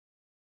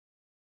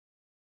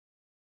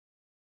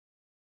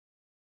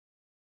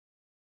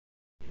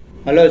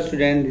Hello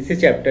students, this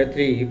is chapter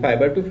 3,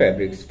 Fiber to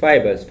Fabrics.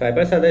 Fibers.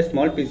 Fibers are the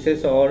small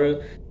pieces or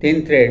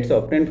thin threads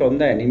obtained from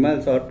the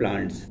animals or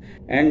plants,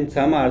 and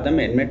some are the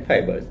man-made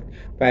fibers.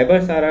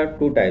 Fibers are of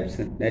two types,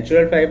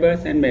 natural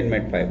fibers and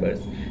man-made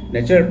fibers.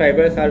 Natural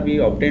fibers are we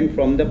obtained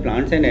from the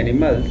plants and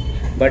animals,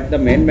 but the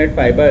man-made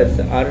fibers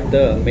are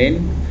the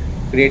main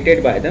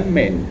created by the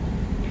men.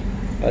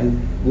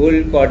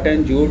 Wool,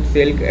 cotton, jute,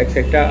 silk,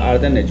 etc. are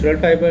the natural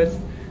fibers,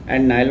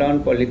 and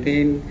nylon,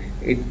 polythene,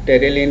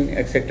 terylene,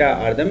 etc.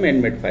 are the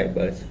man-made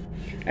fibers.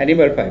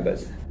 Animal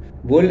fibers.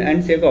 Wool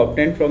and silk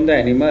obtained from the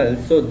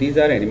animals, so these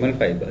are animal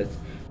fibers.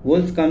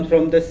 Wool comes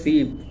from the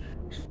sheep,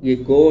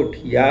 goat,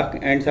 yak,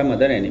 and some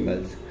other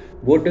animals.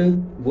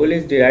 Wool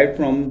is derived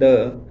from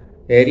the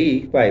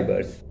hairy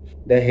fibers.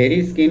 The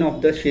hairy skin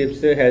of the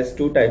sheep has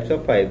two types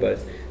of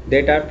fibers,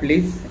 that are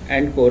fleece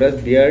and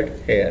coarse beard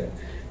hair,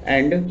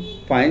 and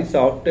fine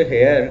soft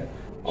hair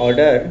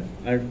odor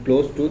are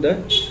close to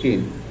the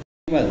skin.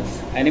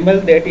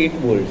 Animals that eat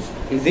wool.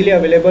 Easily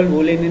available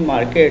wool in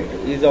market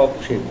is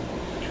of sheep.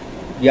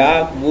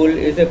 Yak wool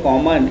is a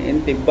common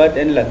in Tibet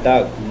and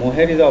Ladakh.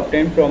 Mohair is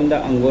obtained from the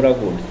Angora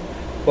goats.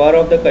 Fur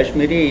of the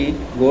Kashmiri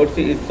goats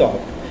is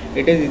soft.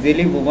 It is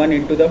easily woven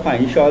into the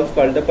fine shawls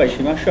called the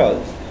Pashmina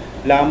shawls.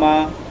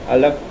 Llama,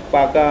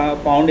 alpaca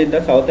found in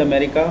the South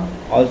America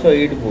also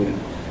eat wool.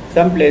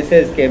 Some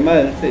places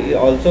camels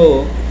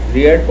also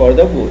reared for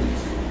the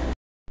wools.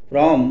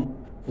 From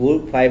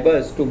wool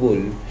fibers to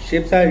wool,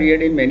 ships are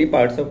reared in many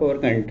parts of our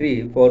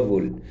country for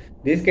wool.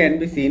 This can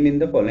be seen in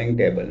the following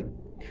table.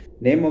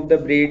 Name of the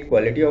breed,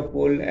 quality of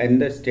wool,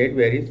 and the state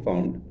where it is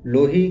found.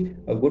 Lohi,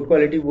 a good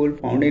quality wool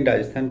found in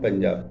Rajasthan,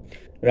 Punjab.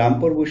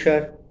 Rampur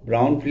Bushar,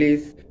 brown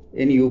fleece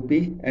in UP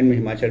and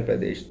Himachal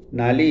Pradesh.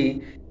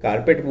 Nali,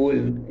 carpet wool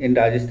in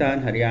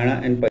Rajasthan,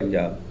 Haryana and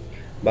Punjab.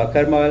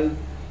 Bakarmal,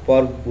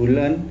 for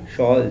woolen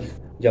shawls,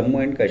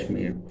 Jammu and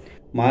Kashmir.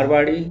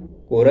 Marwadi,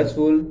 chorus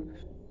wool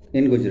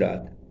in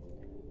Gujarat.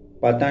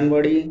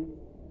 Patanwadi,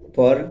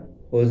 for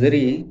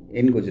hosiery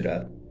in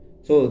Gujarat.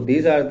 So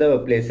these are the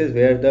places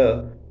where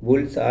the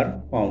wools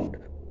are found.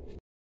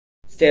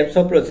 Steps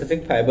of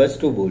processing fibers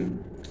to wool.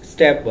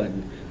 Step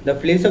 1. The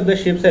fleece of the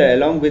sheep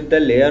along with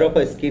the layer of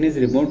a skin is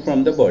removed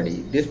from the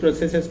body. This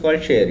process is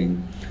called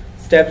shearing.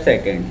 Step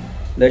 2.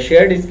 The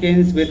sheared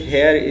skins with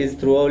hair is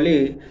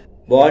thoroughly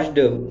washed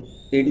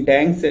in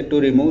tanks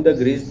to remove the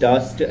grease,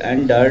 dust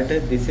and dirt.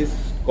 This is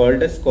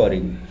called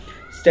scoring.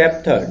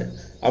 Step 3.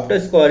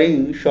 After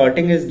scoring,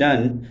 sorting is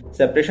done.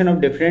 Separation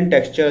of different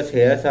textures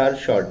hairs are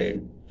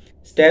sorted.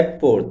 Step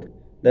 4.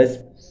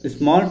 The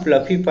small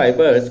fluffy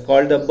fibers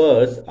called the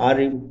burrs are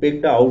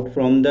picked out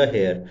from the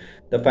hair.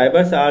 The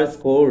fibers are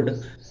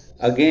scored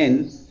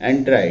again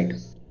and dried.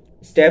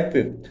 Step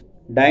 5.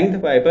 Dyeing the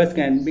fibers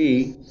can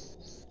be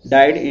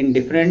dyed in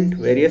different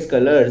various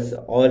colors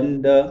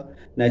on the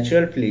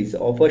natural fleece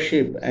of a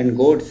sheep and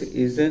goats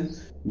is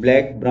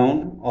black,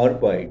 brown or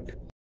white.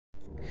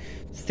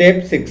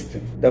 Step 6.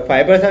 The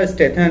fibers are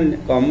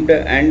straightened, combed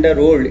and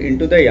rolled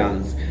into the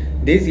yarns.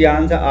 These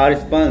yarns are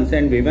spun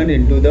and woven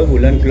into the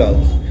woolen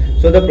cloths.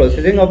 So the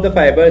processing of the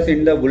fibers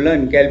in the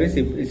woolen can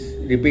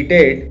be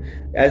repeated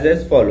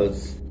as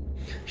follows.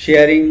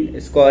 Shearing,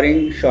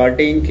 scoring,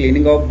 sorting,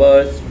 cleaning of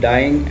burrs,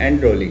 dyeing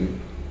and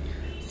rolling.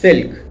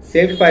 Silk.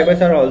 Silk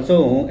fibers are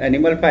also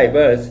animal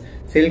fibers.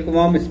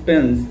 Silkworm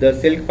spins the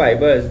silk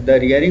fibers. The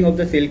rearing of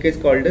the silk is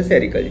called the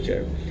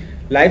sericulture.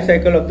 Life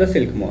cycle of the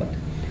silk moth.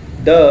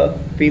 The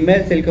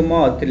female silk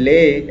moth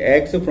lay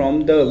eggs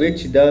from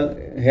which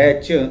the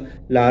hatch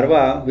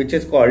larvae, which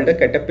is called the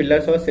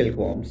caterpillars or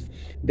silkworms.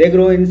 They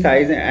grow in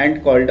size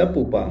and called a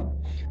pupa.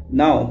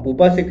 Now,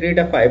 pupa secrete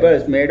a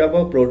fibers made of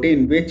a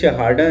protein which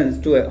hardens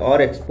to or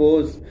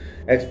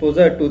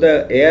exposure to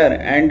the air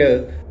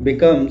and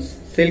becomes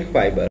silk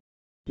fiber.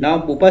 Now,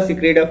 pupa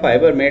secrete a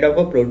fiber made of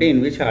a protein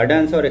which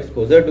hardens or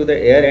exposure to the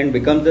air and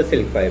becomes the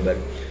silk fiber.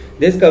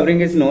 This covering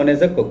is known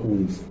as the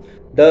cocoons.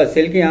 The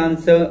silk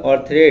yarns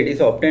or thread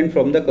is obtained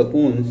from the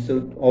cocoons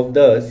of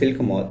the silk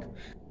moth.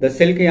 The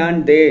silk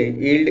yarn they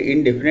yield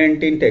in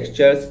different in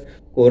textures,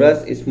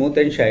 coarse, smooth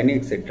and shiny,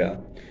 etc.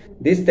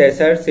 This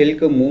Tesar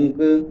silk,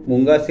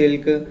 Munga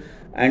silk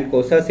and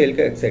Kosa silk,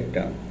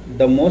 etc.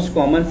 The most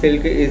common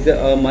silk is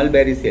a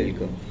mulberry silk.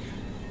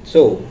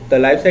 So, the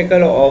life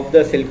cycle of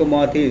the silk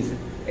moth is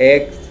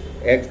eggs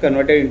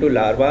converted into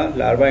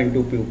larva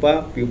into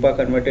pupa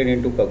converted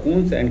into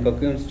cocoons and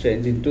cocoons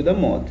change into the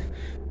moth.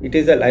 It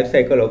is the life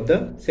cycle of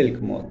the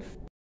silk moth.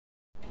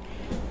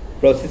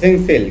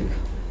 Processing silk.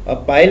 A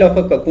pile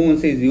of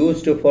cocoons is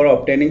used for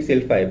obtaining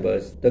silk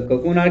fibers. The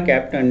cocoons are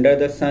kept under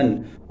the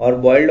sun or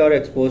boiled or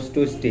exposed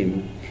to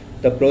steam.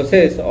 The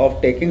process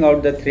of taking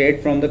out the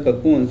thread from the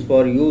cocoons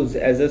for use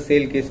as a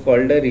silk is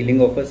called the reeling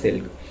of a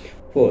silk.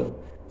 4.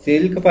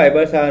 Silk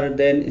fibers are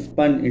then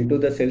spun into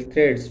the silk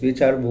threads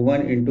which are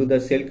woven into the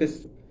silk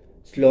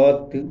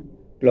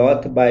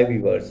cloth by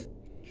weavers.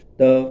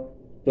 The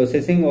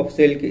processing of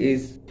silk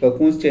is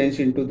cocoons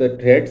changed into the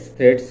threads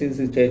is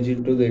changed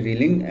into the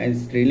reeling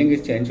and reeling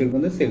is changed into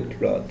the silk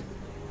cloth.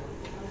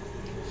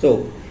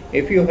 So,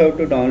 if you have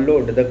to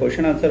download the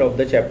question answer of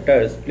the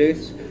chapters,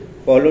 please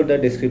follow the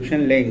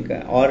description link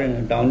or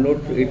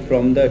download it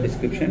from the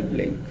description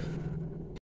link.